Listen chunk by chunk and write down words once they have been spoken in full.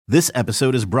This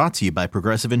episode is brought to you by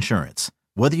Progressive Insurance.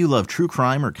 Whether you love true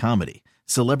crime or comedy,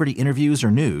 celebrity interviews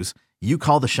or news, you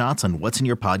call the shots on what's in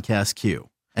your podcast queue.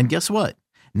 And guess what?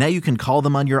 Now you can call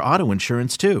them on your auto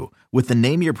insurance too with the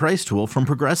Name Your Price tool from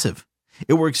Progressive.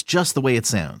 It works just the way it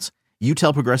sounds. You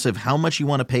tell Progressive how much you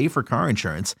want to pay for car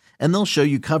insurance, and they'll show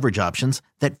you coverage options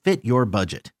that fit your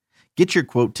budget. Get your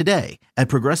quote today at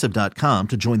Progressive.com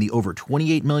to join the over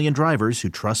 28 million drivers who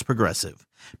trust Progressive.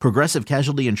 Progressive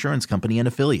Casualty Insurance Company and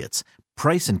Affiliates.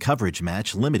 Price and coverage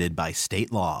match limited by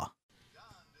state law.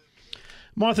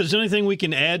 Martha, is there anything we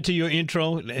can add to your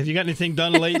intro? Have you got anything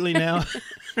done lately now?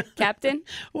 Captain?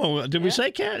 Well, did we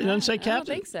say captain? Didn't say captain? I don't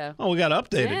think so. Oh, we got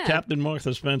updated. Yeah. Captain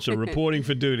Martha Spencer reporting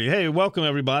for duty. Hey, welcome,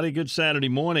 everybody. Good Saturday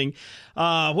morning.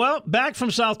 Well, back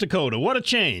from South Dakota. What a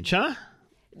change, huh?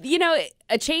 You know,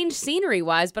 a change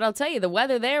scenery-wise, but I'll tell you, the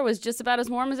weather there was just about as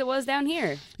warm as it was down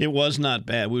here. It was not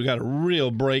bad. We got a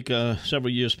real break several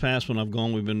years past when I've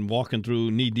gone. We've been walking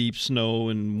through knee-deep snow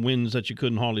and winds that you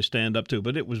couldn't hardly stand up to,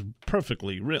 but it was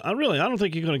perfectly real. I don't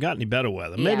think you could have got any better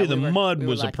weather. Yeah, Maybe the mud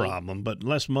was lucky. a problem, but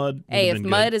less mud. Hey, if been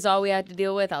mud good. is all we have to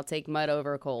deal with, I'll take mud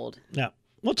over cold. Yeah.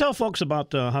 Well, tell folks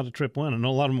about how the trip went. I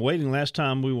know a lot of them were waiting. Last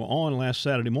time we were on, last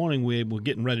Saturday morning, we were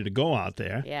getting ready to go out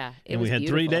there. Yeah, and we had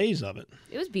 3 days of it.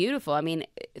 It was beautiful. I mean,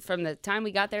 from the time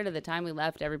we got there to the time we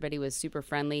left, everybody was super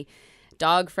friendly.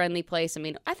 Dog-friendly place. I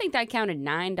mean, I think I counted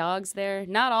 9 dogs there.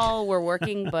 Not all were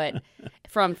working, but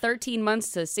from 13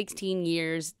 months to 16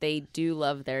 years, they do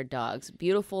love their dogs.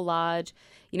 Beautiful lodge.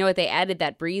 You know what? They added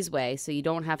that breezeway, so you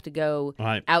don't have to go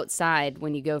outside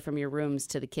when you go from your rooms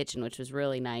to the kitchen, which was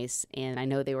really nice. And I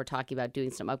know they were talking about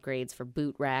doing some upgrades for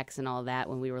boot racks and all that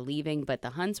when we were leaving, but the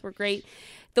hunts were great.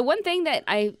 The one thing that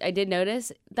I did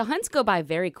notice, the hunts go by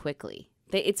very quickly.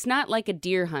 It's not like a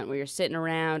deer hunt where you're sitting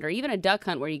around or even a duck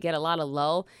hunt where you get a lot of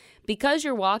lull. Because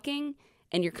you're walking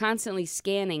and you're constantly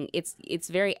scanning, it's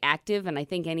very active, and I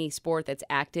think any sport that's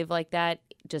active like that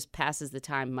just passes the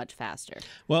time much faster.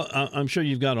 Well, I'm sure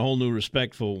you've got a whole new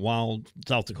respect for wild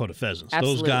South Dakota pheasants.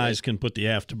 Absolutely. Those guys can put the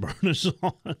afterburners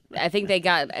on. I think they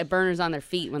got burners on their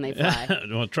feet when they fly.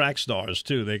 Well, track stars,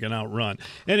 too. They can outrun.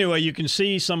 Anyway, you can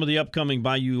see some of the upcoming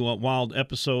Bayou Wild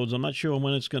episodes. I'm not sure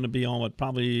when it's going to be on, but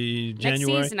probably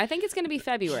January. Next season. I think it's going to be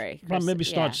February. Well, maybe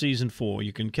start Yeah. season 4.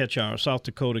 You can catch our South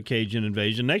Dakota Cajun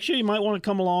Invasion. Next year, you might want to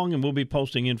come along, and we'll be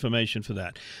posting information for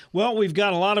that. Well, we've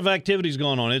got a lot of activities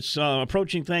going on. It's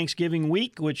approaching Thanksgiving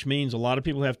week, which means a lot of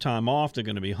people have time off. They're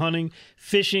going to be hunting,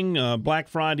 fishing. Black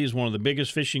Friday is one of the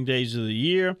biggest fishing days of the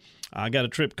year. I got a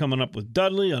trip coming up with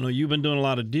Dudley. I know you've been doing a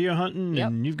lot of deer hunting, Yep.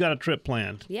 and you've got a trip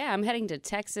planned. Yeah, I'm heading to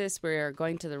Texas. We're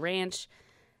going to the ranch,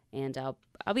 and I'll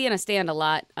be in a stand a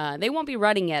lot. They won't be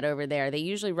rutting yet over there. They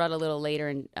usually rut a little later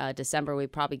in December. We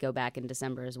probably go back in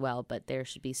December as well, but there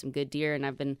should be some good deer. And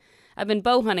I've been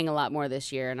bow hunting a lot more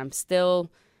this year, and I'm still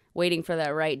waiting for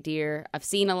that right deer. I've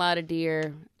seen a lot of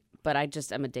deer, but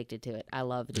I'm addicted to it. I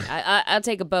love it. I'll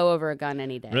take a bow over a gun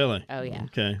any day. Really? Oh, yeah.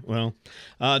 Okay. Well,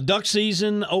 duck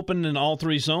season opened in all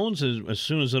 3 zones. As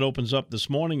soon as it opens up this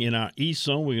morning in our east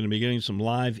zone, we're going to be getting some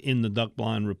live in the duck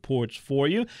blind reports for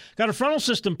you. Got a frontal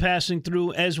system passing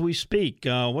through as we speak.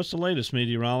 What's the latest,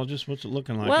 meteorologist? What's it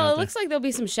looking like out Well, there? it looks like there'll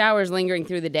be some showers lingering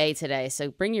through the day today,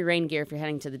 so bring your rain gear if you're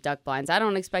heading to the duck blinds. I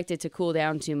don't expect it to cool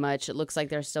down too much. It looks like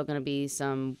there's still going to be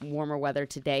some warmer weather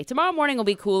today. Tomorrow morning will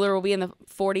be cooler. We'll be in the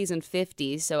 40s and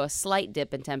 50s, so a slight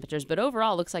dip in temperatures, but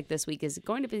overall, it looks like this week is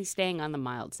going to be staying on the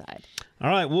mild side. All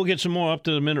right, we'll get some more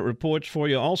up-to-the-minute reports for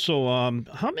you. Also,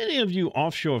 how many of you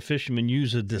offshore fishermen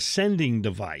use a descending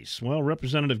device? Well,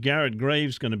 Representative Garrett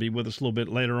Graves is going to be with us a little bit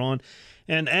later on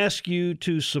and ask you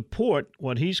to support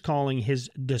what he's calling his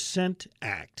Descent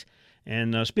Act.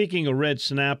 And speaking of red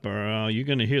snapper, you're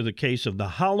going to hear the case of the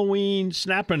Halloween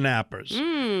snapper nappers.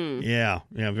 Yeah,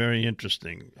 very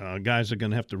interesting. Guys are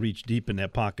going to have to reach deep in their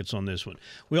pockets on this one.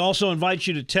 We also invite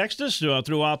you to text us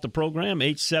throughout the program,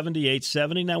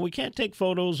 870-870. Now, we can't take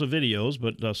photos or videos,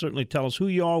 but certainly tell us who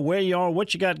you are, where you are,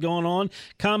 what you got going on.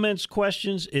 Comments,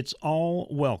 questions, it's all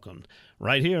welcomed.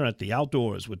 Right here at the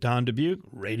Outdoors with Don Dubuque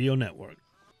Radio Network.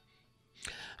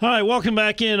 All right, welcome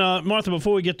back in. Martha,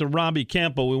 before we get to Robbie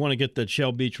Campo, we want to get that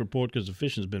Shell Beach report because the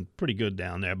fishing's been pretty good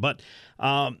down there. But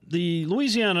the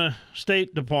Louisiana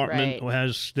State Department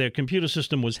has their computer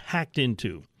system was hacked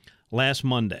into last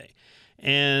Monday.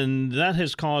 And that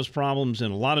has caused problems in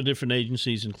a lot of different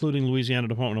agencies, including Louisiana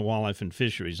Department of Wildlife and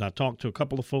Fisheries. I talked to a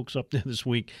couple of folks up there this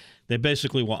week. They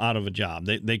basically were out of a job.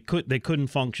 They couldn't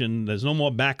function. There's no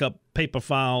more backup paper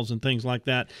files and things like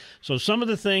that. So some of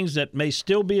the things that may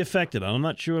still be affected, I'm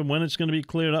not sure when it's going to be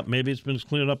cleared up. Maybe it's been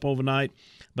cleared up overnight.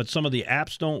 But some of the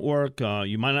apps don't work.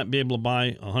 You might not be able to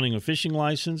buy a hunting or fishing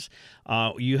license.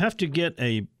 You have to get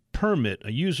a permit,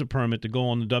 a user permit to go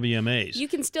on the WMAs. You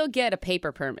can still get a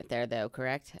paper permit there, though,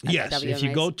 correct? At Yes, the if you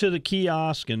WMAs? go to the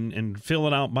kiosk and fill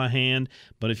it out by hand.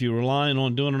 But if you're relying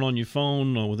on doing it on your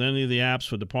phone or with any of the apps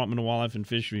for Department of Wildlife and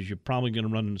Fisheries, you're probably going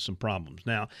to run into some problems.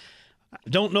 Now, I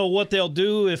don't know what they'll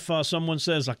do if someone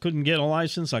says, I couldn't get a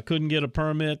license, I couldn't get a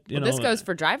permit. This goes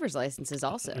for driver's licenses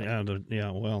also.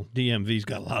 Well, DMV's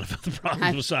got a lot of other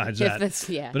problems besides that.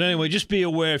 Yeah. But anyway, just be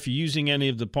aware if you're using any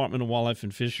of the Department of Wildlife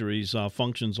and Fisheries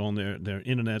functions on their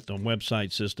internet or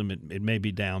website system, it may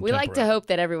be down. We like to hope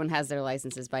that everyone has their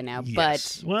licenses by now,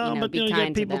 yes. But be you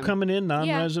kind got people to them. coming in,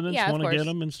 non-residents want to get course.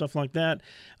 them and stuff like that.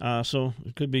 So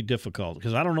it could be difficult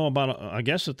because I don't know about. I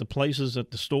guess at the places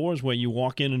at the stores where you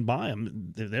walk in and buy them,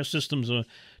 their systems are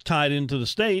tied into the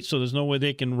state, so there's no way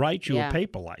they can write you a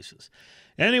paper license.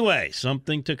 Anyway,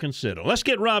 something to consider. Let's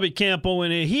get Robbie Campo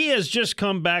in here. He has just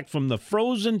come back from the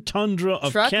frozen tundra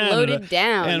of Truck Canada. loaded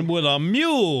down. And with a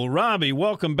mule. Robbie,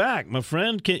 welcome back, my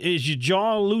friend. Is your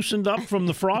jaw loosened up from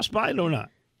the frostbite or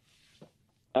not?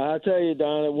 I tell you,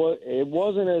 Don, it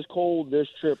wasn't as cold this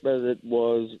trip as it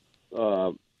was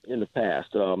in the past,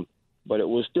 but it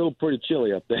was still pretty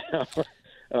chilly up there.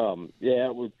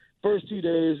 It was. First 2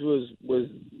 days was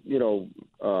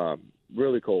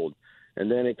really cold, and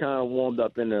then it kind of warmed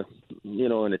up in the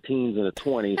in the teens and the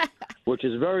 20s, which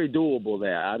is very doable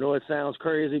there. I know it sounds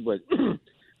crazy, but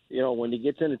when it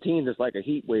gets in the teens, it's like a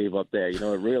heat wave up there. It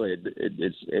really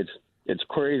it's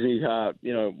crazy how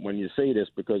when you say this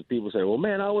because people say, well,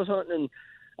 man, I was hunting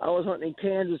in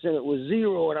Kansas and it was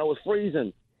 0 and I was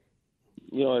freezing.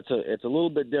 It's a little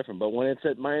bit different, but when it's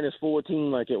at minus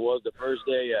 14 like it was the first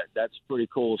day, that's pretty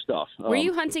cool stuff. Were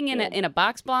you hunting in a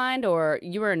box blind, or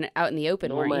you were out in the open?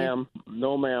 No, ma'am.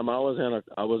 No, ma'am. I was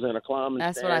in a climbing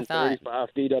That's stand, what I thought. 35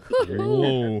 feet up the tree.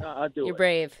 Whoa. I do You're it.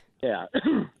 brave. Yeah.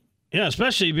 Yeah,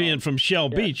 especially being from Shell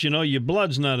Beach, your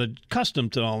blood's not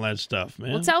accustomed to all that stuff,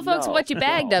 man. Well, tell folks No, what you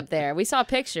bagged no. up there. We saw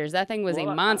pictures. That thing was a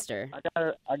monster.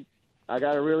 I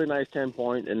got a really nice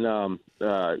 10-point, and I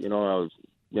was.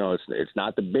 It's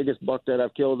not the biggest buck that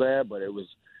I've killed there, but it was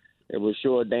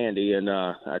sure a dandy. And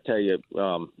I tell you,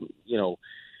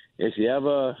 if you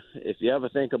ever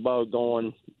think about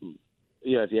going,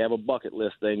 if you have a bucket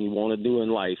list thing you want to do in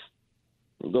life,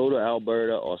 go to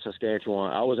Alberta or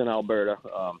Saskatchewan. I was in Alberta,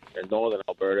 in northern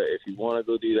Alberta. If you want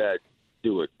to go do that,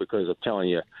 do it, because I'm telling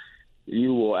you,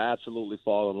 you will absolutely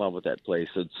fall in love with that place.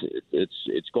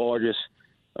 It's gorgeous.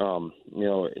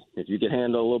 If you can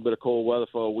handle a little bit of cold weather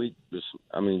for a week,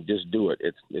 just do it.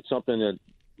 It's something that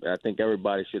I think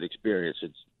everybody should experience.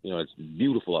 It's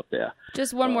beautiful up there.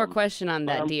 Just one more question on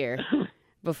that deer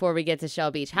before we get to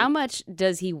Shell Beach. How much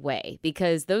does he weigh?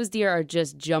 Because those deer are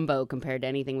just jumbo compared to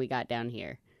anything we got down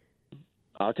here.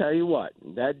 I'll tell you what,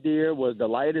 that deer was the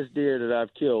lightest deer that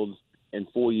I've killed in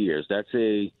 4 years. That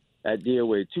deer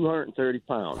weighed 230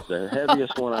 pounds. The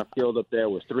heaviest one I've killed up there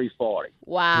was 340.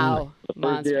 Wow. The first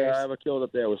Monsters. deer I ever killed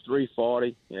up there was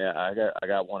 340. Yeah, I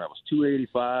got one that was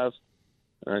 285.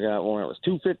 I got one that was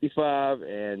 255,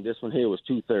 and this one here was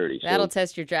 230. That'll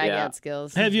test your drag out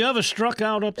skills. Have you ever struck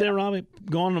out up there, Robbie?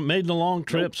 Made the long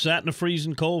trip, sat in the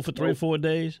freezing cold for 3 or 4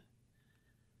 days?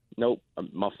 Nope.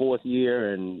 My 4th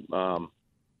year, and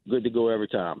good to go every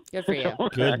time. Good for you.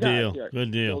 Good deal. Good Kill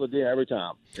deal. the deer every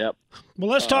time. Yep. Well,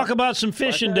 let's talk about some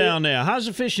fishing down there. How's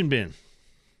the fishing been?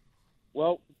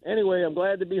 Well, anyway, I'm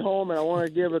glad to be home, and I want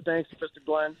to give a thanks to Mr.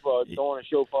 Glenn for doing a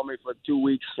show for me for 2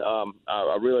 weeks.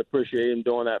 I really appreciate him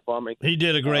doing that for me. He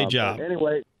did a great job.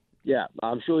 Anyway, yeah,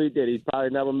 I'm sure he did. He probably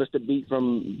never missed a beat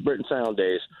from Britain Sound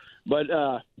days. But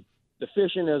the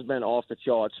fishing has been off the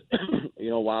charts.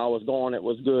 While I was gone, it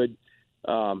was good.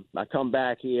 I come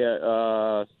back here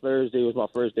Thursday was my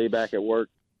first day back at work.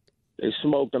 They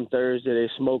smoked them Thursday. They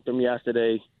smoked them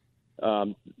yesterday.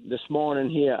 This morning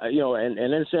here, and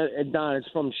then it's Don. It's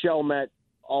from Chalmette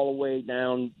all the way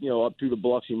down, up through the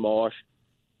Biloxi Marsh,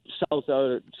 south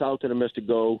of the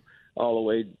Mystico, all the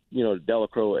way, to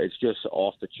Delacroix. It's just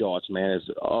off the charts, man. It's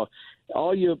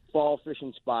all your fall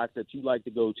fishing spots that you like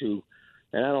to go to.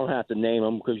 And I don't have to name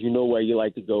them because where you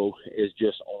like to go is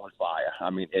just on fire. I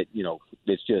mean,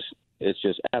 it's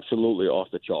just absolutely off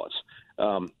the charts.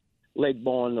 Lake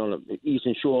Bourne on the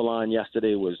eastern shoreline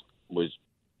yesterday was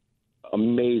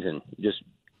amazing, just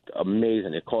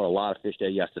amazing. It caught a lot of fish there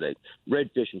yesterday.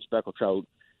 Redfish and speckled trout.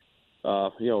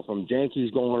 From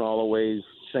Yankees going all the way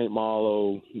St.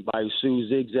 Malo, by Sioux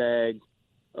Zigzag,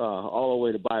 all the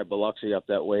way to by Biloxi up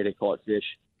that way. They caught fish.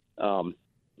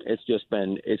 It's just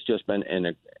been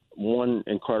one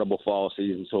incredible fall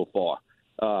season so far.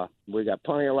 We got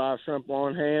plenty of live shrimp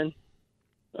on hand.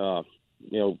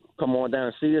 Come on down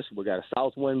and see us. We got a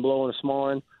south wind blowing this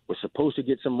morning. We're supposed to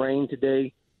get some rain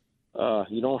today.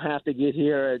 You don't have to get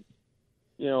here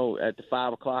at the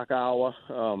 5 o'clock hour.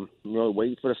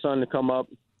 Wait for the sun to come up.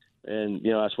 And,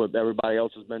 that's what everybody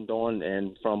else has been doing.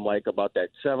 And from about that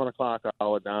 7 o'clock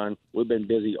hour down, we've been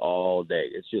busy all day.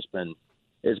 It's been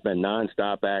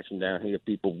nonstop action down here.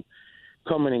 People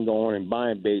coming and going and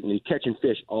buying bait and catching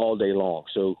fish all day long.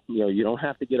 So, you don't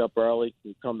have to get up early.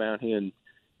 You come down here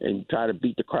and try to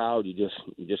beat the crowd. You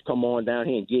just come on down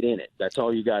here and get in it. That's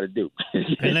all you got to do.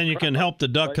 And then you can help the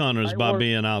duck hunters by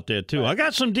being out there, too. I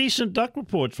got some decent duck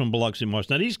reports from Biloxi Marsh.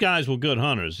 Now, these guys were good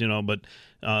hunters, but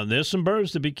there's some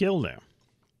birds to be killed there.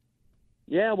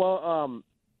 Yeah, well,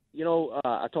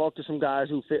 I talked to some guys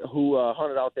who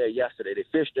hunted out there yesterday. They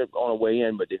fished it on the way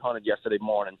in, but they hunted yesterday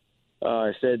morning.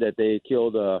 I said that they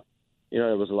killed, there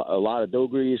was a lot of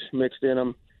dogries mixed in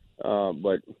them.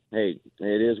 But hey,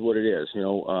 it is what it is.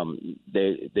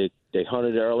 They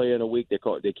hunted earlier in the week. They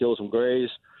killed some grays,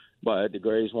 but the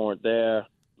grays weren't there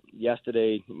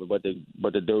yesterday. But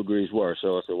the dogries were.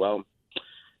 So I said, well,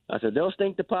 they'll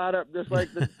stink the pot up just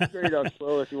like the gray ducks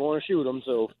will if you want to shoot them.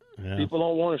 So people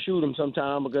don't want to shoot them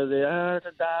sometimes because it's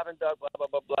a diving duck, blah blah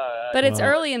blah blah. But it's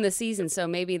early in the season, so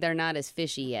maybe they're not as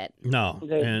fishy yet. No,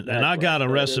 and I got a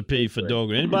recipe for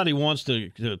doggery. Anybody wants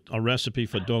a recipe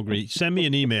for doggery, send me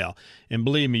an email, and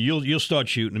believe me, you'll start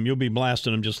shooting them. You'll be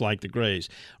blasting them just like the grays.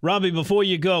 Robbie, before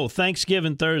you go,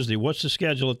 Thanksgiving Thursday, what's the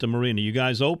schedule at the marina? You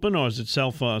guys open or is it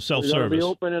self-service? We're going to be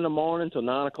open in the morning till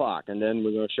 9 o'clock, and then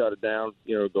we're going to shut it down.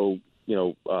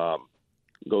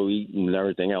 Go eat and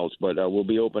everything else. But we'll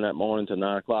be open that morning till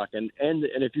 9 o'clock. And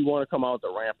if you want to come out,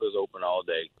 the ramp is open all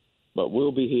day. But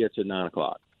we'll be here till 9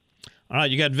 o'clock. All right,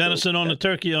 you got venison on the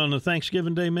turkey on the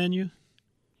Thanksgiving Day menu?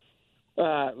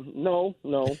 No,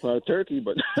 turkey,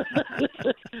 but I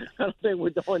don't think we're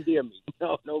doing deer meat.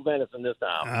 No venison this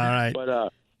time. All right.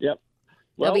 But, yep.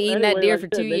 They'll be eating that deer for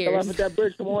 2 years. Come up at that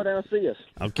bridge. Come on down and see us.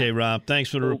 Okay, Rob. Thanks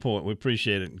for the report. We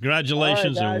appreciate it.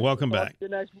 Congratulations and welcome back. See you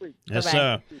next week. Yes, Bye-bye.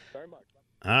 sir. Thank you very much.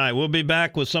 All right, we'll be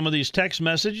back with some of these text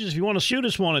messages. If you want to shoot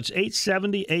us one, it's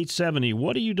 870-870.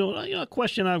 What are you doing? A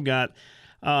question I've got.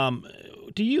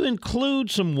 Do you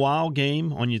include some wild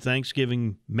game on your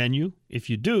Thanksgiving menu? If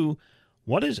you do,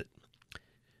 what is it?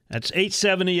 That's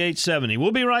 870-870.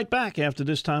 We'll be right back after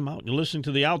this time out. You're listening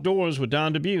to The Outdoors with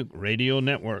Don Dubuque Radio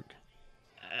Network.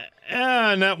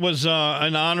 And that was in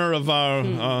honor of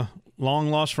our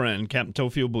long-lost friend, Captain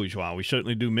Theophile Bourgeois. We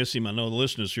certainly do miss him. I know the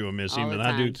listeners sure miss him, and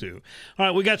I do too. All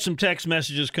right, we got some text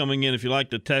messages coming in. If you'd like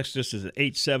to text us, it's at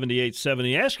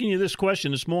 870-870. Asking you this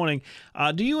question this morning,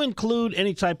 do you include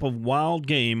any type of wild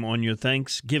game on your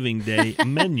Thanksgiving Day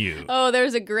menu? Oh,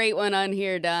 there's a great one on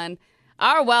here, Don.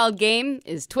 Our wild game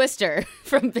is Twister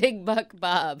from Big Buck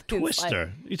Bob.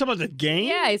 Twister? You talking about the game?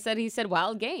 Yeah, he said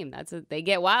wild game. That's what they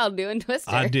get wild doing Twister.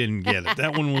 I didn't get it.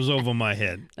 That one was over my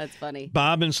head. That's funny.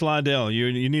 Bob and Slidell,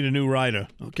 you need a new writer,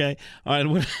 okay? All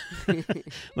right,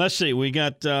 let's see. We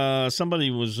got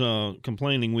somebody was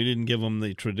complaining we didn't give them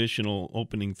the traditional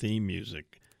opening theme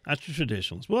music. That's the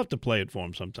traditionals. We'll have to play it for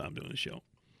them sometime during the show.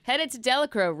 Headed to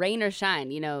Delacroix, rain or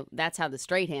shine. That's how the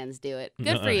straight hands do it.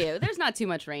 Good for you. There's not too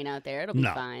much rain out there. It'll be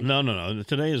fine. No.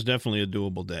 Today is definitely a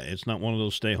doable day. It's not one of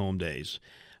those stay-home days.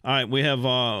 All right, we have,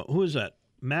 who is that?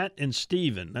 Matt and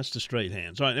Steven. That's the straight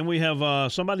hands. All right, and we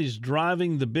have somebody's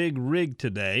driving the big rig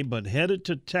today, but headed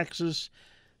to Texas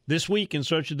this week in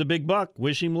search of the big buck.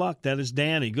 Wish him luck. That is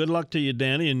Danny. Good luck to you,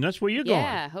 Danny, and that's where you're going.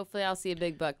 Yeah, hopefully I'll see a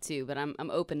big buck too, but I'm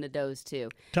open to those too.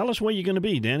 Tell us where you're going to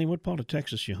be, Danny. What part of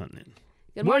Texas you hunting in?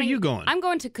 Good Where morning. are you going? I'm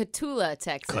going to Cotulla,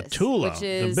 Texas. Cotulla, which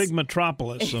is the big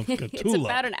metropolis of Cotulla. It's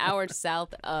about an hour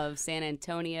south of San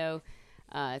Antonio.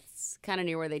 It's kind of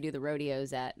near where they do the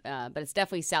rodeos at, but it's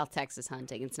definitely South Texas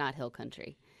hunting. It's not hill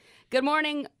country. Good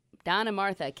morning, Don and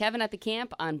Martha. Kevin at the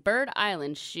camp on Bird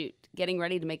Island shoot, getting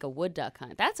ready to make a wood duck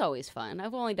hunt. That's always fun.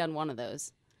 I've only done one of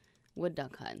those wood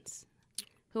duck hunts.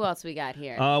 Who else we got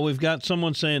here? We've got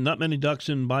someone saying not many ducks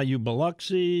in Bayou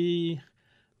Biloxi.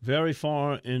 Very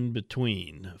far in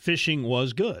between. Fishing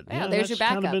was good. Yeah, there's your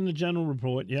backup. That's kind of been the general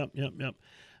report. Yep.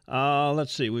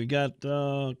 Let's see. We got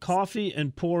coffee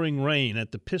and pouring rain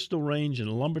at the Pistol Range in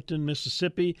Lumberton,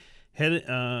 Mississippi. Headed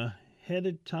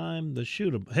for the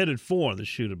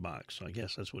shooter box. I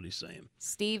guess that's what he's saying.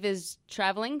 Steve is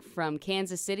traveling from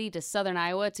Kansas City to southern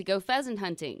Iowa to go pheasant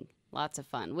hunting. Lots of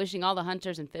fun. Wishing all the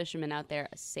hunters and fishermen out there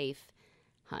a safe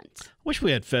hunt. Wish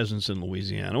we had pheasants in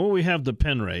Louisiana. Well, we have the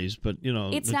pen rays, but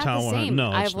it's the not tower. the same.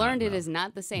 No, I've learned it is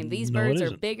not the same. These birds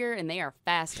are bigger and they are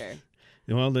faster.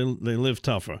 Well, they live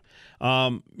tougher.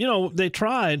 They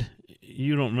tried.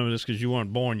 You don't remember this because you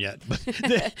weren't born yet, but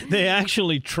they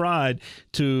actually tried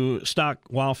to stock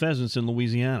wild pheasants in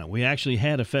Louisiana. We actually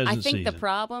had a pheasant season. I think the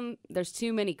problem, there's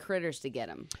too many critters to get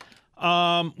them.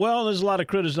 Well, there's a lot of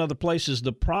critters in other places.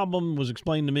 The problem was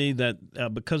explained to me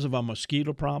that because of our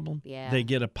mosquito problem, they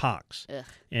get a pox. Ugh.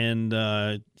 And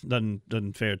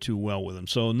doesn't fare too well with them.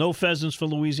 So no pheasants for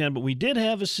Louisiana, but we did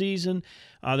have a season.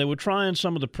 They were trying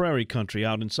some of the prairie country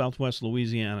out in southwest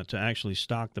Louisiana to actually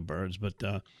stock the birds, but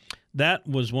that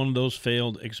was one of those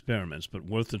failed experiments, but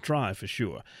worth a try for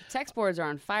sure. Text boards are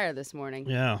on fire this morning.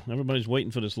 Yeah, everybody's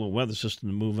waiting for this little weather system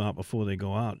to move out before they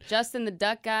go out. Justin the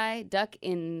duck guy, duck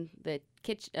in the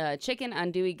chicken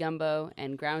andouille gumbo,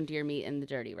 and ground deer meat in the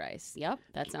dirty rice. Yep,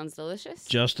 that sounds delicious.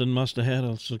 Justin must have had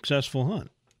a successful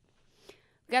hunt.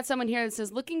 We got someone here that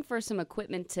says, looking for some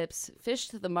equipment tips.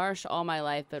 Fished the marsh all my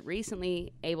life, but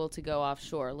recently able to go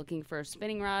offshore. Looking for a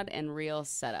spinning rod and reel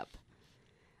setup.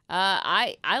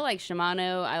 I like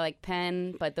Shimano, I like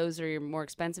Penn, but those are your more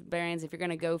expensive brands. If you're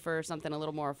going to go for something a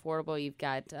little more affordable, you've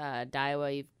got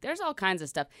Daiwa. There's all kinds of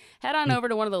stuff. Head on over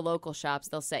to one of the local shops.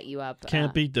 They'll set you up.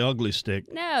 Can't beat the ugly stick.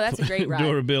 No, that's a great ride.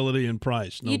 Durability and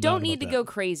price. No you don't doubt need to about go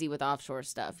crazy with offshore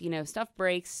stuff. Stuff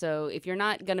breaks, so if you're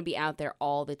not going to be out there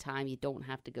all the time, you don't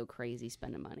have to go crazy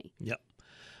spending money. Yep.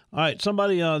 All right,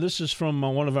 somebody, this is from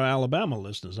one of our Alabama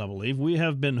listeners, I believe. We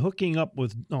have been hooking up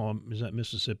with, is that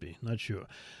Mississippi? Not sure.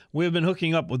 We have been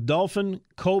hooking up with dolphin,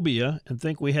 cobia, and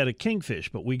think we had a kingfish,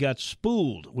 but we got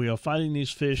spooled. We are fighting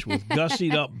these fish with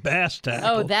gussied up bass tackle.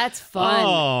 Oh, that's fun.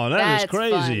 Oh, that's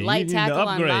crazy. Fun. Light tackle on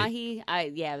upgrade.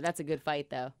 mahi. Yeah, that's a good fight,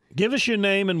 though. Give us your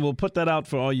name, and we'll put that out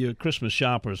for all your Christmas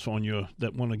shoppers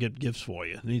that want to get gifts for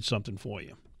you. Need something for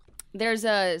you. There's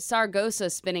a Sargosa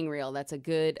spinning reel. That's a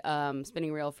good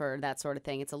spinning reel for that sort of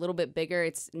thing. It's a little bit bigger.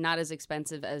 It's not as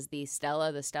expensive as the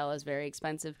Stella. The Stella is very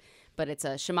expensive, but it's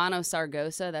a Shimano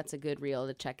Sargosa. That's a good reel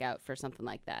to check out for something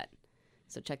like that.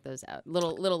 So check those out.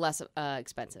 Little less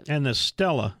expensive. And the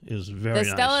Stella is very nice.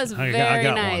 The Stella is very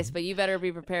nice, one. But you better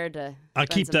be prepared to. I'll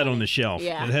keep that money. On the shelf.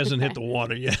 Yeah. It hasn't hit the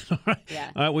water yet. All right.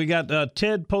 Yeah. All right. We got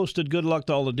Ted posted. Good luck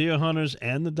to all the deer hunters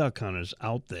and the duck hunters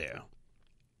out there.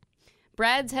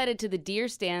 Brad's headed to the deer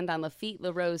stand on Lafitte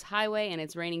LaRose Highway, and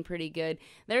it's raining pretty good.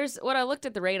 There's what I looked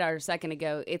at the radar a second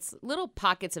ago. It's little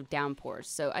pockets of downpours,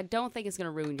 so I don't think it's going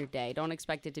to ruin your day. Don't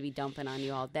expect it to be dumping on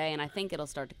you all day, and I think it'll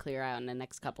start to clear out in the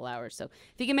next couple hours. So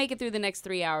if you can make it through the next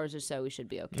 3 hours or so, we should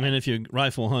be okay. And if you're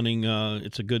rifle hunting,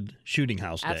 it's a good shooting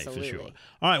house day. Absolutely. For sure.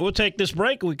 All right, we'll take this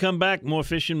break. When we come back, more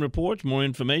fishing reports, more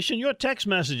information. Your text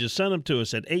messages, send them to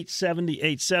us at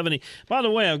 870-870. By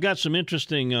the way, I've got some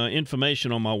interesting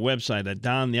information on my website at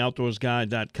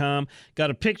dontheoutdoorsguy.com.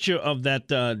 Got a picture of that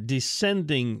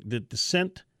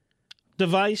descent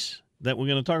device that we're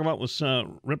going to talk about with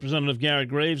Representative Garrett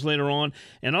Graves later on,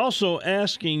 and also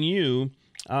asking you,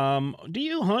 do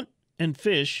you hunt and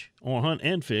fish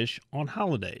on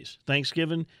holidays?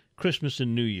 Thanksgiving, Christmas,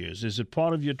 and New Year's. Is it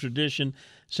part of your tradition?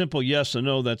 Simple yes or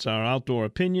no. That's our outdoor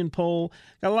opinion poll.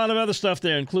 Got a lot of other stuff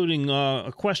there, including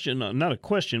a question, not a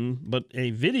question, but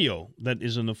a video that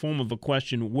is in the form of a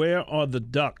question. Where are the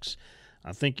ducks?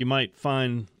 I think you might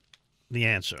find the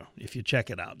answer if you check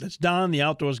it out. That's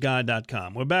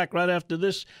DonTheOutdoorsGuy.com. We're back right after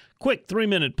this quick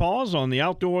 3-minute pause on the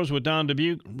Outdoors with Don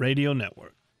Dubuque Radio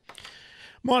Network.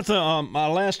 Martha, our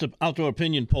last outdoor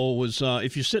opinion poll was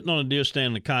if you're sitting on a deer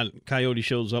stand and the coyote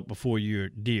shows up before your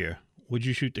deer, would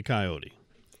you shoot the coyote?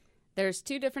 There's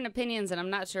two different opinions, and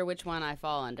I'm not sure which one I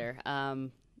fall under.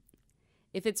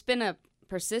 If it's been a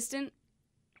persistent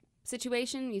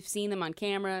situation, you've seen them on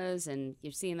cameras and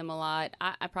you've seen them a lot,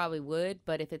 I probably would.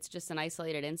 But if it's just an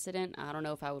isolated incident, I don't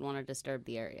know if I would want to disturb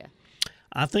the area.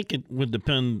 I think it would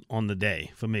depend on the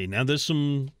day for me. Now, there's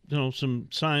some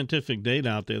scientific data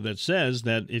out there that says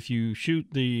that if you shoot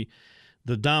the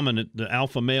dominant, the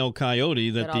alpha male coyote,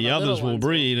 that the others will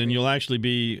breed, and you'll actually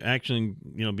be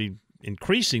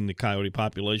increasing the coyote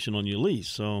population on your lease.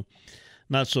 So,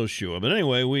 not so sure. But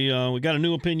anyway, we got a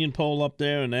new opinion poll up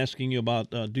there and asking you about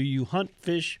do you hunt,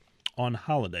 fish on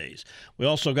holidays? We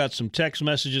also got some text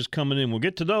messages coming in. We'll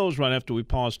get to those right after we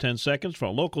pause 10 seconds for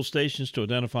our local stations to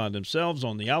identify themselves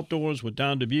on the Outdoors with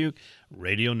Don Dubuque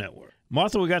Radio Network.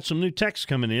 Martha, we got some new texts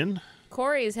coming in.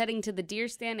 Corey is heading to the deer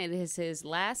stand. It is his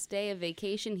last day of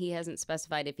vacation. He hasn't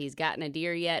specified if he's gotten a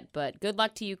deer yet, but good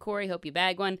luck to you, Corey. Hope you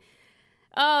bag one.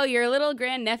 Oh, your little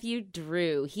grandnephew,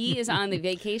 Drew. He is on the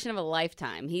vacation of a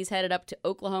lifetime. He's headed up to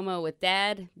Oklahoma with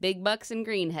Dad, big bucks and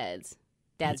greenheads.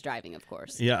 Dad's driving, of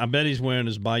course. Yeah, I bet he's wearing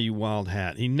his Bayou Wild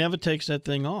hat. He never takes that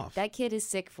thing off. That kid is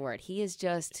sick for it. He is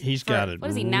just... He's got it. What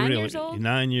is he, 9 years old?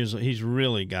 9 years old. He's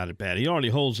really got it bad. He already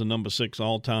holds the number 6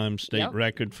 all-time state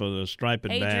record for the striped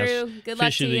bass. Drew. Good luck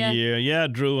Fish of the year. Yeah,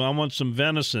 Drew, I want some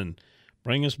venison.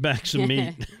 Bring us back some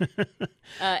meat.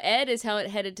 Ed is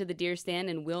headed to the deer stand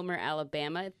in Wilmer,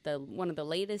 Alabama, one of the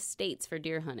latest states for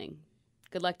deer hunting.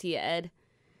 Good luck to you, Ed.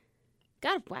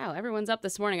 God, wow, everyone's up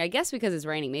this morning. I guess because it's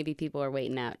raining. Maybe people are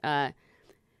waiting out.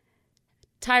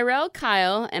 Tyrell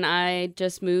Kyle and I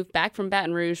just moved back from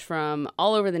Baton Rouge from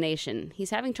all over the nation. He's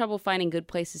having trouble finding good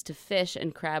places to fish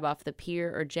and crab off the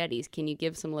pier or jetties. Can you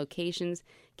give some locations?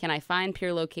 Can I find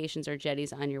pier locations or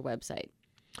jetties on your website?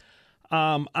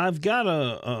 I've got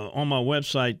on my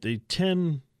website the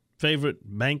 10 favorite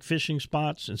bank fishing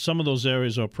spots, and some of those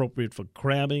areas are appropriate for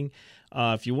crabbing.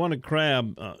 If you want to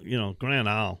crab, Grand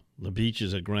Isle, the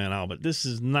beaches at Grand Isle, but this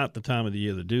is not the time of the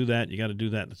year to do that. You got to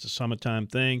do that. It's a summertime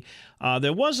thing.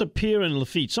 There was a pier in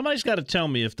Lafitte. Somebody's got to tell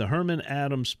me if the Herman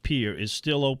Adams Pier is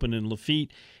still open in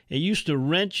Lafitte. It used to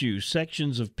rent you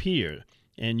sections of pier,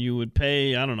 and you would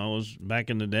pay, I don't know, it was, back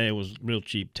in the day, it was real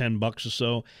cheap, $10 or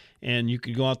so, and you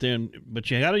could go out there,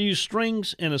 but you got to use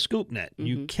strings and a scoop net. Mm-hmm.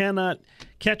 You cannot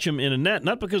catch them in a net,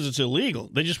 not because it's illegal.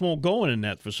 They just won't go in a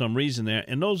net for some reason there,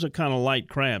 and those are kind of light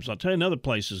crabs. I'll tell you another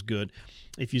place is good.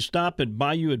 If you stop at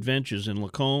Bayou Adventures in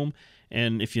Lacombe,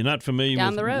 and if you're not familiar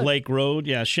with Lake Road,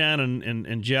 yeah, Shannon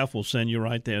and Jeff will send you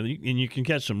right there, and you can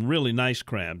catch some really nice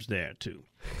crabs there, too.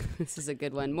 This is a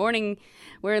good one. Morning,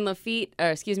 we're in Lafayette,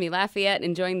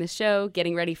 enjoying the show,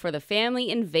 getting ready for the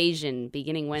family invasion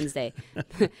beginning Wednesday.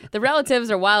 The relatives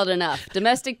are wild enough.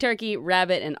 Domestic turkey,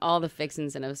 rabbit, and all the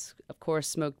fixins, and of course,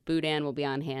 smoked boudin will be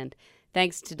on hand.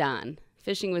 Thanks to Don.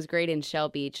 Fishing was great in Shell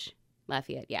Beach,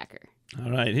 Lafayette Yacker. All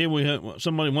right, here we have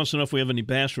somebody wants to know if we have any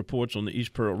bass reports on the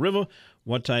East Pearl River.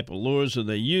 What type of lures are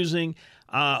they using?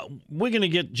 We're going to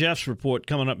get Jeff's report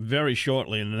coming up very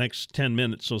shortly in the next 10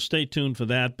 minutes, so stay tuned for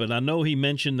that. But I know he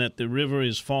mentioned that the river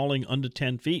is falling under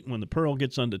 10 feet. When the Pearl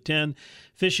gets under 10,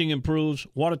 fishing improves,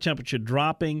 water temperature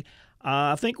dropping.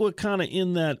 I think we're kind of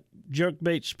in that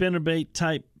jerkbait, spinnerbait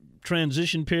type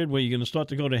transition period where you're going to start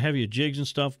to go to heavier jigs and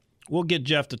stuff. We'll get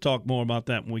Jeff to talk more about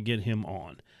that when we get him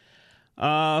on.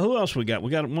 Who else we got?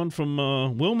 We got one from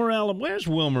Wilmer, Alabama. Where's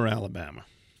Wilmer, Alabama?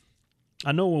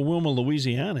 I know where Wilmer,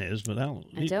 Louisiana is, but I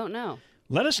don't know.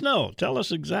 Let us know. Tell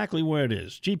us exactly where it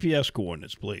is. GPS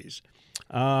coordinates, please.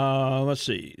 Let's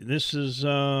see. This is...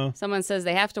 Someone says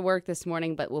they have to work this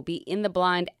morning, but will be in the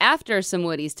blind after some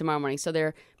woodies tomorrow morning. So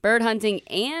they're bird hunting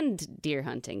and deer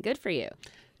hunting. Good for you.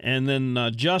 And then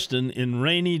Justin in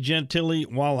Rainy Gentilly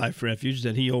Wildlife Refuge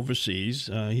that he oversees.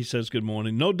 He says, good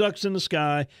morning. No ducks in the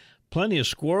sky. Plenty of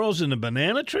squirrels in the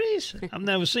banana trees? I've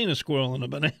never seen a squirrel in a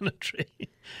banana tree.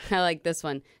 I like this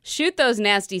one. Shoot those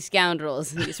nasty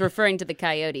scoundrels. He's referring to the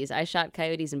coyotes. I shot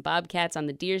coyotes and bobcats on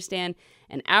the deer stand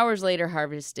and hours later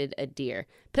harvested a deer.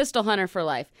 Pistol hunter for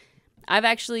life. I've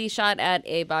actually shot at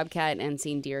a bobcat and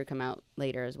seen deer come out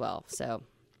later as well. So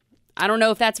I don't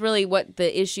know if that's really what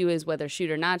the issue is, whether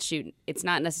shoot or not shoot. It's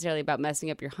not necessarily about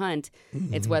messing up your hunt.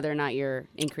 Mm-hmm. It's whether or not you're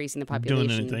increasing the population.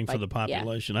 Doing anything for the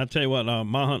population. Yeah. I tell you what,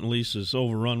 my hunting lease is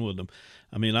overrun with them.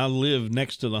 I mean, I live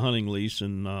next to the hunting lease,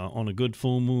 and on a good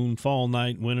full moon, fall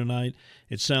night, winter night,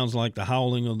 it sounds like the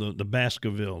howling of the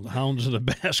Baskerville, the hounds of the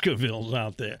Baskervilles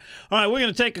out there. All right, we're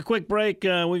going to take a quick break.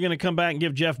 We're going to come back and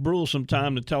give Jeff Brule some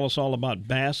time to tell us all about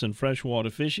bass and freshwater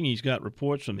fishing. He's got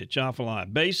reports from the Atchafalaya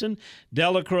Basin,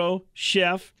 Delacroix,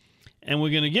 Chef, and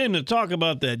we're going to get him to talk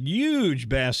about that huge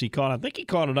bass he caught. I think he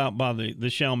caught it out by the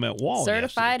Chalmette Wall.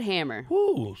 Certified hammer.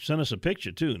 Woo, sent us a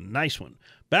picture, too. Nice one.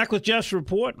 Back with Jeff's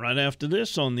report right after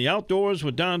this on the Outdoors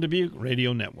with Don Dubuque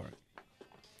Radio Network.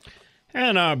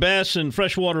 And our Bass and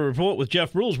Freshwater Report with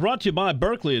Jeff Brule is brought to you by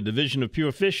Berkley, a division of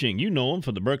Pure Fishing. You know them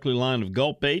for the Berkley line of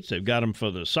gulp baits. They've got them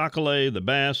for the sockeye, the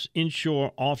bass,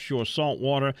 inshore, offshore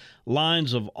saltwater,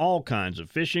 lines of all kinds of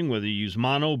fishing, whether you use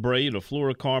mono, braid, or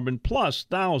fluorocarbon, plus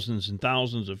thousands and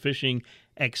thousands of fishing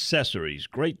accessories.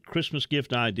 Great Christmas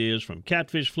gift ideas from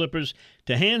catfish flippers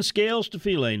to hand scales to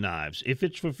fillet knives. If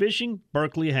it's for fishing,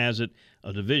 Berkley has it,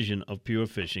 a division of Pure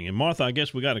Fishing. And Martha, I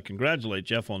guess we got to congratulate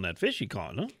Jeff on that fish he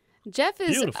caught, huh? Jeff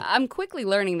is. Beautiful. I'm quickly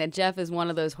learning that Jeff is one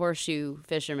of those horseshoe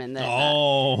fishermen. That,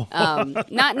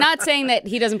 not saying that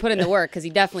he doesn't put in the work, because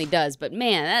he definitely does. But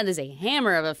man, that is a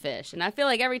hammer of a fish. And I feel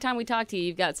like every time we talk to you,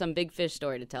 you've got some big fish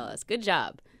story to tell us. Good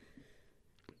job.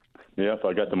 Yeah, if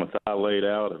I got the Maasai laid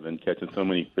out, I've been catching so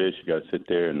many fish. You got to sit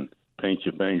there and paint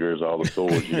your fingers, all the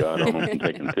sores you got on them, and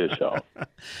taking fish off.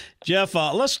 Jeff,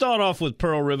 let's start off with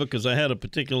Pearl River, because I had a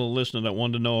particular listener that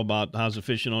wanted to know about how's the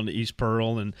fishing on the East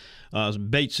Pearl and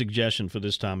bait suggestion for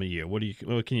this time of year. What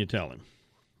can you tell him?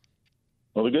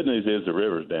 Well, the good news is the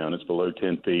river's down. It's below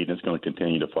 10 feet, and it's going to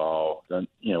continue to fall. We're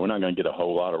not going to get a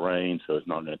whole lot of rain, so it's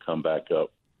not going to come back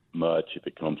up much if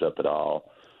it comes up at all.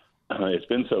 It's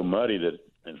been so muddy that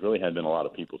there's really hadn't been a lot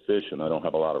of people fishing. I don't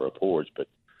have a lot of reports, but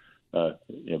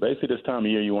basically this time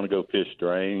of year you want to go fish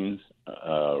drains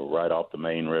right off the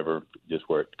main river, just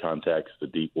where it contacts the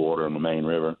deep water in the main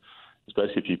river.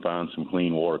 especially if you find some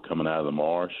clean water coming out of the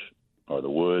marsh or the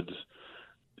woods,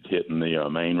 hitting the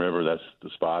main river. That's the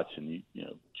spots, and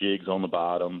jigs on the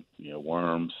bottom,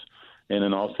 worms, and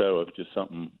then also if just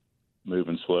something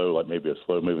moving slow, like maybe a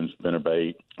slow moving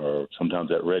spinnerbait, or sometimes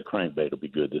that red crankbait will be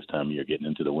good this time of year, getting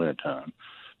into the winter time.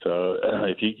 So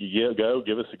if you go,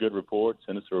 give us a good report,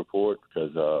 send us a report,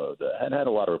 because I hadn't had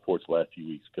a lot of reports the last few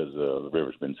weeks because the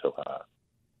river's been so high.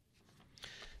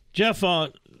 Jeff,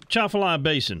 Chafalaya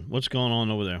Basin, what's going on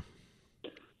over there?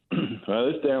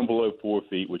 It's down below 4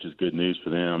 feet, which is good news for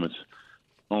them. It's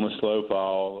on a slow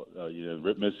fall.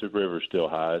 Mississippi River is still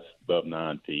high. It's above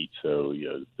 9 feet. So,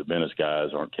 the Venice guys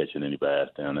aren't catching any bass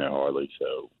down there hardly.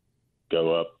 So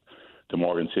go up to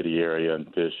Morgan City area and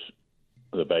fish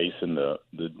the basin. The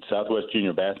Southwest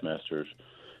Junior Bassmasters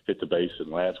hit the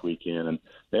basin last weekend, and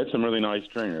they had some really nice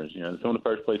stringers. Some of the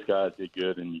first place guys did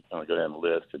good, and you kind of go down the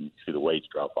list and you see the weights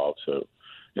drop off. So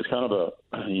it's kind of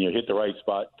hit the right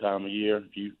spot time of year.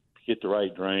 If you hit the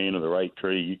right drain or the right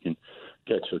tree, you can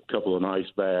catch a couple of nice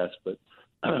bass. But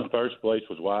first place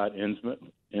was Wyatt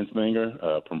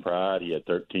Insminger from Pride. He had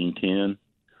 13-10.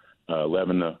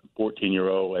 11 to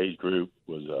 14-year-old age group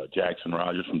was Jackson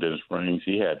Rogers from Dennis Springs.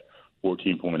 He had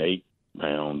 14.8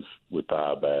 pounds with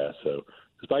 5 bass. So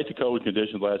despite the cold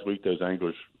conditions last week, those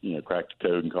anglers, cracked the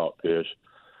code and caught fish.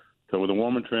 So with a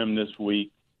warmer trim this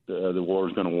week, the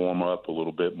water's going to warm up a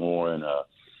little bit more, and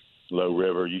low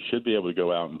river, you should be able to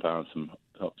go out and find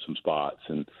some spots.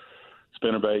 And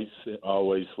spinnerbaits,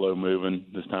 always slow moving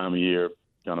this time of year,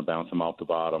 kind of bounce them off the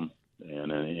bottom,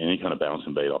 and any kind of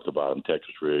bouncing bait off the bottom.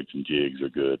 Texas rigs and jigs are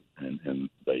good in the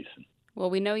basin. Well,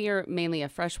 we know you're mainly a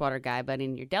freshwater guy, but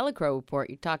in your Delacroix report,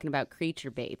 you're talking about creature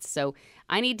baits. So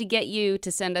I need to get you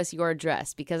to send us your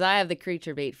address, because I have the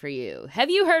creature bait for you. Have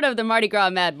you heard of the Mardi Gras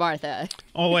Mad Martha?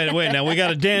 Oh, wait. Now, we got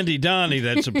a Dandy Donnie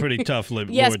that's a pretty tough lure,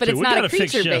 yes, but too. it's not a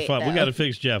creature bait, We got to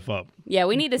fix Jeff up. Yeah,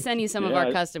 we need to send you some of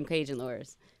our custom Cajun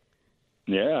lures.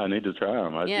 Yeah, I need to try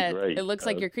them. That'd be great. It looks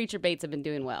like your creature baits have been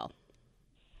doing well.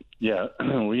 Yeah,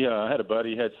 I had a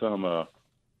buddy had some, I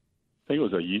think it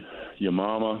was a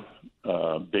Yamama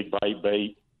big bite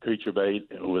bait, creature bait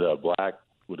with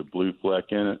a blue fleck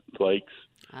in it, flakes.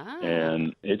 Ah.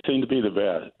 And it seemed to be the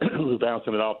best. We were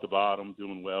bouncing it off the bottom,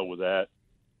 doing well with that.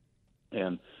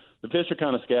 And the fish are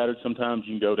kind of scattered. Sometimes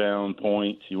you can go down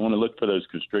points. You want to look for those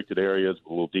constricted areas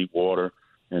with a little deep water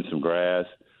and some grass.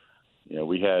 He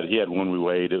had one we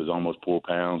weighed. It was almost 4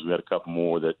 pounds. We had a couple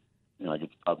more that I could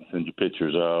probably send you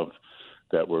pictures of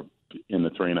that were in the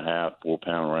 3.5, 4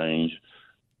 pound range.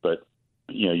 But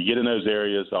you get in those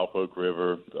areas off Oak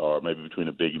River, or maybe between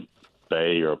a big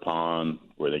bay or a pond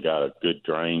where they got a good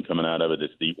drain coming out of it.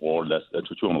 That's deep water. That's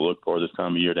what you want to look for this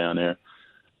time of year down there.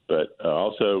 But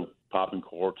also popping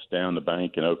corks down the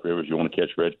bank in Oak River. You want to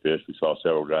catch redfish. We saw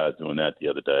several guys doing that the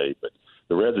other day. But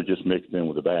the reds are just mixed in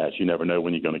with the bass. You never know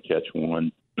when you're going to catch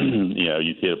one.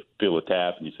 You feel a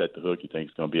tap and you set the hook. You think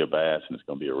it's going to be a bass and it's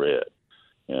going to be a red.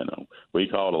 We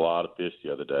caught a lot of fish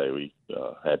the other day. We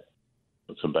had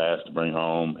some bass to bring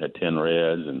home, had 10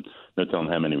 reds, and no telling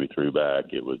how many we threw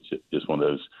back. It was just one of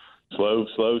those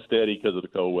slow, steady because of the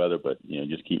cold weather, but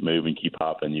just keep moving, keep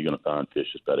hopping. You're going to find fish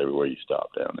just about everywhere you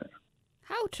stop down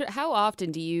there. How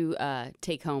often do you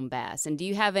take home bass, and do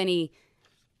you have any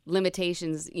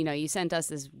limitations? You sent us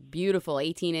this beautiful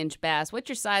 18-inch bass. What's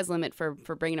your size limit for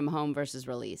bringing them home versus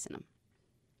releasing them?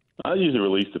 I usually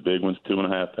release the big ones,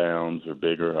 2.5 pounds or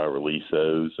bigger. I release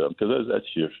those because that's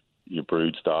your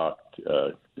brood stock.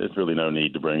 There's really no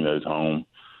need to bring those home.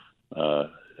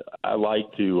 I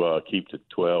like to keep the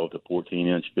 12 to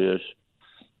 14-inch fish.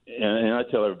 And I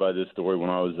tell everybody this story.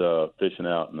 When I was fishing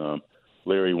out in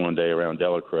Leary one day around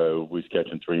Delacroix, we was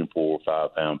catching 3 and 4 or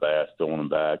 5 pound bass, throwing them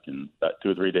back. And about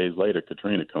 2 or 3 days later,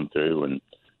 Katrina come through, and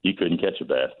you couldn't catch a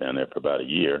bass down there for about a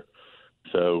year.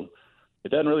 So it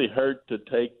doesn't really hurt to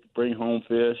bring home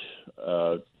fish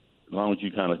as long as you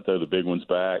kind of throw the big ones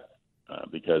back.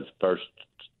 Because first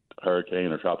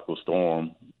hurricane or tropical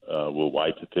storm will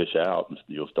wipe the fish out, and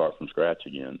you'll start from scratch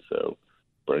again. So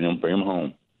bring them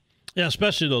home. Yeah,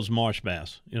 especially those marsh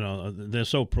bass. They're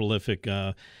so prolific.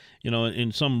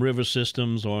 In some river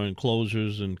systems or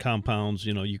enclosures and compounds,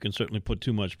 you can certainly put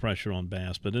too much pressure on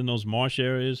bass. But in those marsh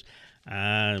areas,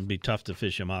 it'd be tough to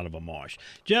fish them out of a marsh.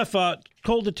 Jeff,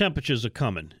 colder temperatures are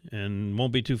coming and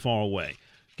won't be too far away.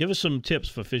 Give us some tips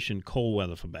for fishing cold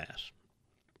weather for bass.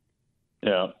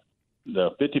 Yeah,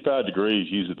 the 55 degrees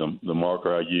usually the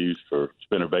marker I use for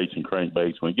spinner baits and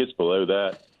crankbaits. When it gets below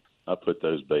that, I put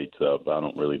those baits up. I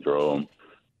don't really throw them.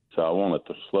 So I want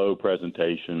a slow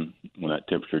presentation when that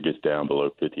temperature gets down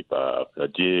below 55.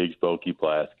 Jigs, bulky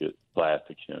plastics.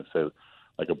 So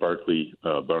like a Berkeley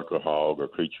Bunker Hog or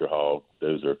Creature Hog.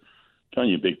 Those are kind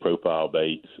of your big profile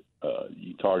baits.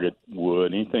 You target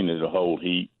wood, anything that'll hold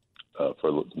heat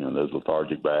for those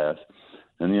lethargic bass.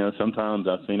 And sometimes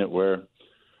I've seen it where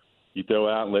you throw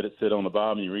out and let it sit on the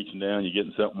bottom, you're reaching down, you're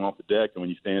getting something off the deck, and when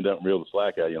you stand up and reel the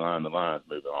slack out of your line, the line's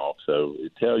moving off. So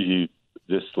it tells you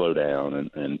just slow down.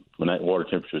 And when that water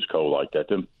temperature is cold like that,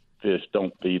 them fish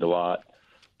don't feed a lot.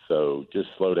 So just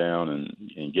slow down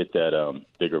and get that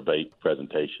bigger bait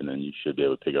presentation, and you should be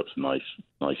able to pick up some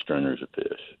nice stringers of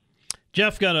fish.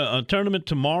 Jeff, got a tournament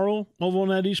tomorrow over on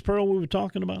that East Pearl we were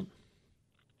talking about?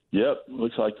 Yep.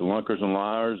 Looks like the Lunkers and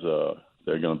Liars,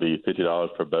 they're going to be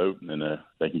 $50 per boat, and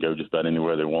they can go just about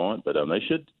anywhere they want. But they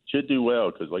should do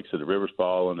well because, like I said, the river's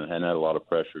falling and hadn't had a lot of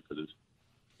pressure because this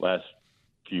last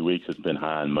few weeks it's been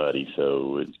high and muddy.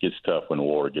 So it gets tough when the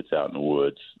water gets out in the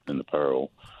woods in the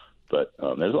Pearl. But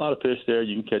there's a lot of fish there.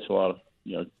 You can catch a lot of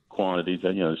quantities.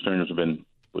 The stringers have been,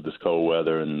 with this cold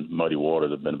weather and muddy water,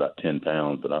 they've been about 10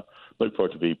 pounds. But I look for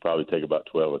it to probably take about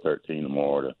 12 or 13 or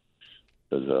more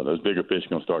because those bigger fish are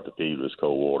going to start to feed with this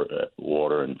cold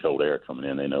water and cold air coming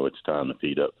in. They know it's time to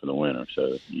feed up for the winter.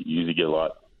 So you usually get a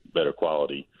lot better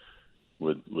quality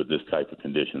with this type of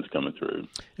conditions coming through.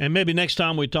 And maybe next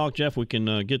time we talk, Jeff, we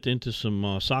can get into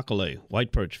some sockeye,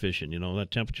 white perch fishing.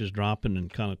 That temperature's dropping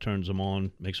and kind of turns them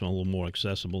on, makes them a little more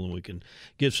accessible, and we can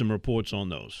give some reports on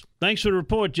those. Thanks for the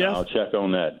report, Jeff. I'll check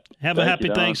on that. Have a happy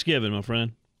Thanksgiving, my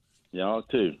friend. Y'all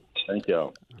too. Thank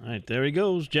y'all. All right, there he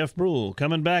goes, Jeff Brule.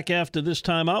 Coming back after this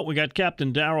timeout, we got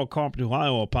Captain Daryl Carpenter, who I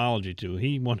owe an apology to.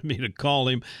 He wanted me to call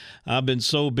him. I've been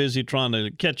so busy trying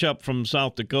to catch up from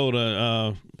South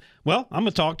Dakota. Well, I'm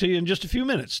going to talk to you in just a few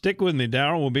minutes. Stick with me,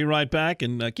 Daryl. We'll be right back.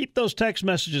 And keep those text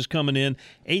messages coming in,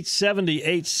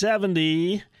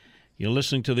 870-870. You're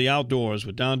listening to The Outdoors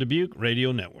with Don Dubuque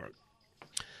Radio Network.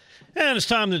 And it's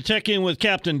time to check in with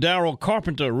Captain Daryl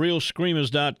Carpenter,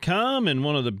 ReelScreamers.com. And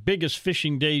one of the biggest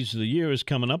fishing days of the year is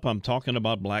coming up. I'm talking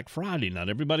about Black Friday. Not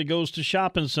everybody goes to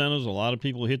shopping centers. A lot of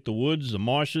people hit the woods, the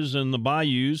marshes, and the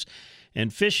bayous.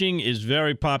 And fishing is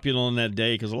very popular on that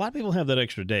day because a lot of people have that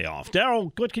extra day off.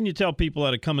 Daryl, what can you tell people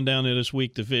that are coming down there this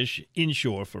week to fish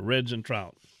inshore for reds and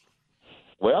trout?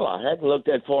 Well, I hadn't looked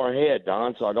that far ahead,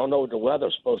 Don, so I don't know what the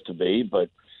weather's supposed to be. But,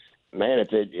 man,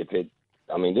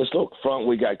 this little front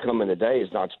we got coming today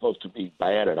is not supposed to be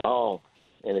bad at all.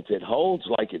 And if it holds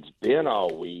like it's been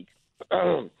all week,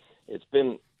 the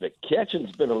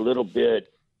catching's been a little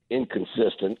bit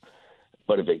inconsistent.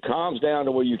 But if it calms down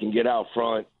to where you can get out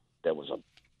front, there was a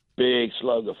big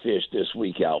slug of fish this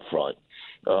week out front.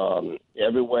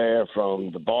 Everywhere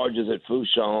from the barges at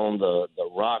Fouchon, the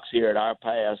rocks here at our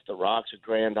pass, the rocks at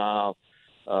Grand Isle,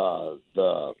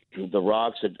 the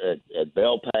rocks at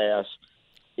Bell Pass.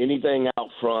 Anything out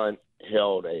front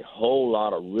held a whole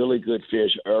lot of really good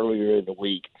fish earlier in the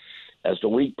week. As the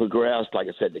week progressed, like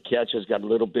I said, the catches got a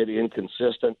little bit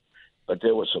inconsistent, but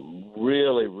there was some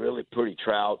really, really pretty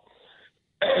trout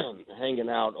hanging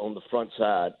out on the front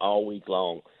side all week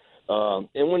long.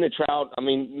 And when the trout,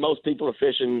 most people are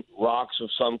fishing rocks of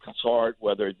some sort,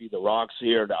 whether it be the rocks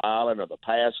here, the island, or the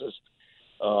passes,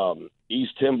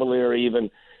 East Timberleer even.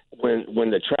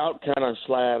 When the trout kind of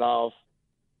slide off,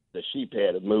 the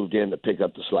sheephead had moved in to pick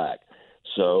up the slack.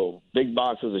 So big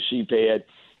boxes of sheephead.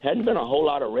 Hadn't been a whole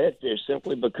lot of redfish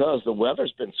simply because the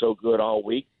weather's been so good all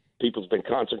week. People's been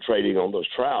concentrating on those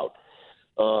trout.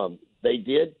 They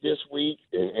did this week,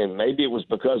 and maybe it was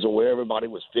because of where everybody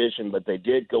was fishing, but they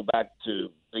did go back to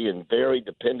being very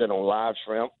dependent on live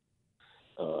shrimp.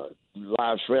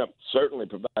 Live shrimp certainly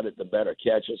provided the better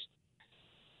catches.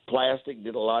 Plastic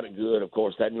did a lot of good. Of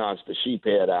course, that knocks the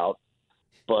sheephead out.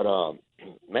 But,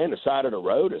 man, the side of the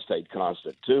road has stayed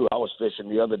constant, too. I was fishing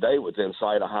the other day within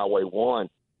sight of Highway 1,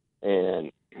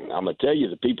 and I'm going to tell you,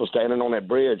 the people standing on that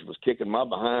bridge was kicking my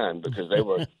behind because they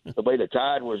were the way the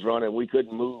tide was running, we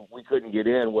couldn't move. We couldn't get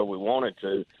in where we wanted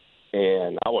to.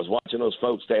 And I was watching those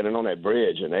folks standing on that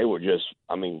bridge, and they were just,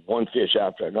 one fish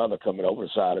after another coming over the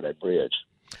side of that bridge.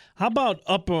 How about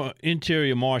upper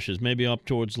interior marshes, maybe up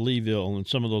towards Leeville and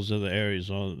some of those other areas?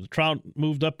 The trout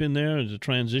moved up in there? Is the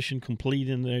transition complete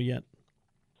in there yet?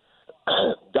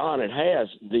 Don, it has.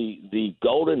 The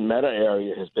Golden Meta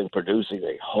area has been producing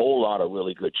a whole lot of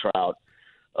really good trout.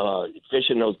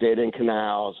 Fishing those dead-end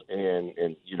canals and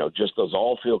just those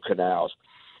all-field canals.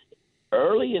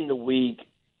 Early in the week,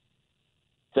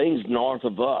 things north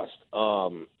of us,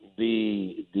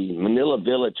 the Manila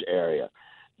Village area,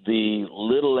 the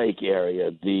Little Lake area,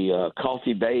 the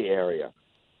Coffee Bay area,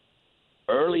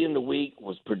 early in the week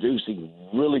was producing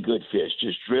really good fish,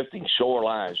 just drifting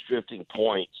shorelines, drifting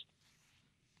points.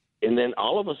 And then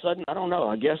all of a sudden, I don't know,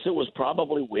 I guess it was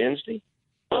probably Wednesday.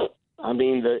 I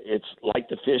mean, it's like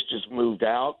the fish just moved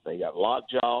out. They got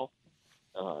lockjaw.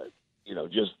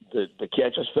 Just the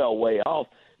catches fell way off.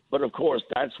 But, of course,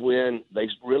 that's when they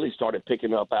really started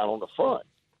picking up out on the front.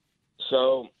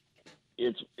 So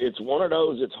it's one of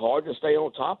those, it's hard to stay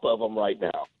on top of them right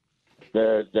now.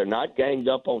 They're not ganged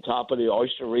up on top of the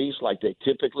oyster reefs like they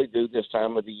typically do this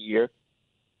time of the year.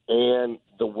 And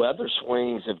the weather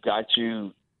swings have got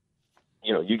you,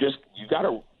 you got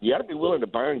to be willing to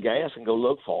burn gas and go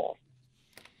look for them.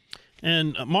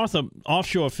 And Martha,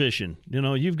 offshore fishing,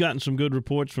 you've gotten some good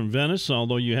reports from Venice,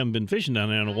 although you haven't been fishing down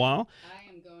there in a while.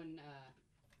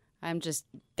 I'm just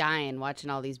dying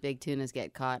watching all these big tunas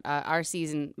get caught. Our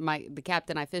season, the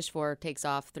captain I fish for takes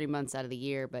off 3 months out of the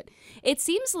year, but it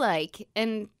seems like,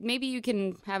 and maybe you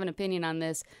can have an opinion on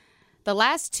this, the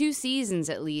last 2 seasons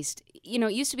at least,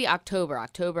 it used to be October.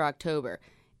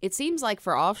 It seems like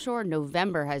for offshore,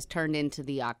 November has turned into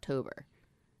the October.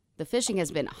 The fishing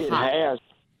has been hot.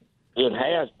 It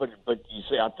has, but you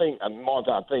see,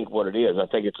 Martha, I think what it is, I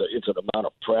think it's an amount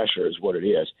of pressure is what it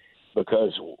is,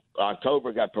 because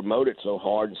October got promoted so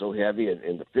hard and so heavy,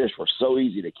 and the fish were so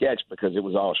easy to catch because it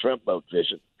was all shrimp boat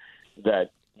fishing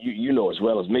that you know as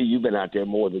well as me, you've been out there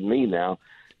more than me now,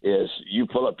 is you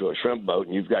pull up to a shrimp boat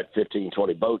and you've got 15,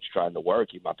 20 boats trying to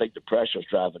work him. I think the pressure's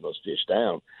driving those fish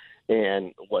down.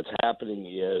 And what's happening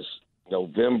is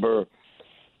November,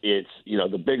 it's,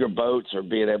 the bigger boats are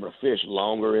being able to fish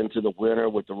longer into the winter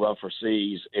with the rougher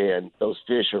seas, and those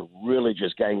fish are really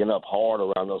just ganging up hard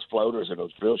around those floaters and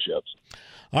those drill ships.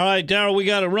 All right, Darryl, we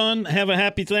got to run. Have a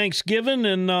happy Thanksgiving,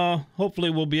 and hopefully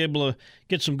we'll be able to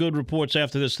get some good reports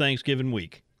after this Thanksgiving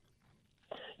week.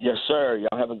 Yes, sir.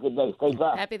 Y'all have a good day. Stay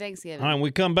dry. Happy Thanksgiving. All right, when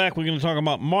we come back, we're going to talk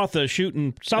about Martha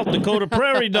shooting South Dakota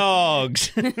prairie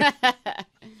dogs.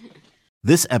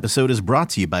 This episode is brought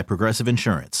to you by Progressive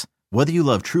Insurance. Whether you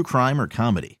love true crime or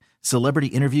comedy, celebrity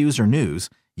interviews or news,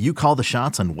 you call the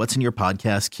shots on what's in your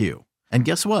podcast queue. And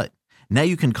guess what? Now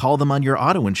you can call them on your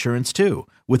auto insurance too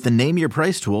with the Name Your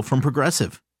Price tool from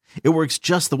Progressive. It works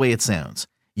just the way it sounds.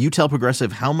 You tell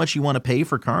Progressive how much you want to pay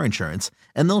for car insurance,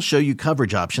 and they'll show you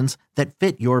coverage options that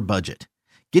fit your budget.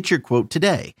 Get your quote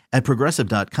today at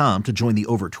Progressive.com to join the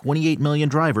over 28 million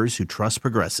drivers who trust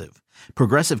Progressive.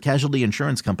 Progressive Casualty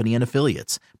Insurance Company and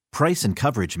Affiliates. Price and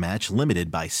coverage match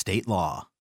limited by state law.